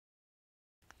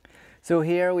So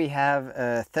here we have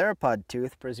a theropod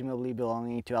tooth, presumably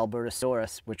belonging to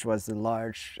Albertosaurus, which was the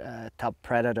large top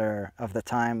predator of the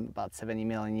time, about 70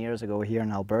 million years ago here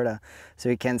in Alberta. So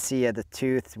you can see the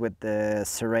tooth with the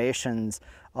serrations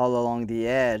all along the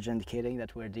edge, indicating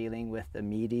that we're dealing with a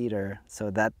meat eater. So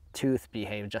that tooth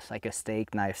behaved just like a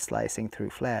steak knife slicing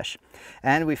through flesh.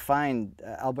 And we find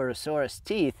Albertosaurus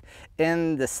teeth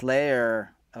in this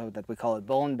layer that we call a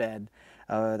bone bed.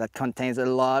 That contains a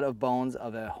lot of bones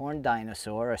of a horned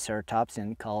dinosaur, a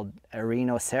ceratopsian called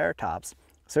Arrhinoceratops.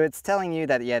 So it's telling you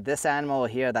that, yeah, this animal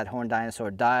here, that horned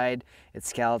dinosaur, died, its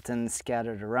skeleton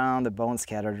scattered around, the bones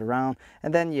scattered around,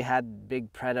 and then you had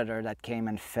big predator that came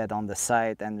and fed on the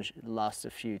site and lost a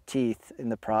few teeth in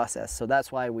the process. So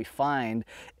that's why we find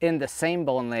in the same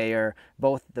bone layer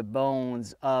both the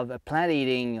bones of a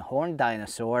plant-eating horned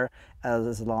dinosaur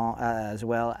as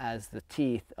well as the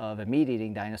teeth of a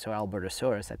meat-eating dinosaur,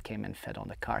 Albertosaurus, that came and fed on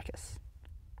the carcass.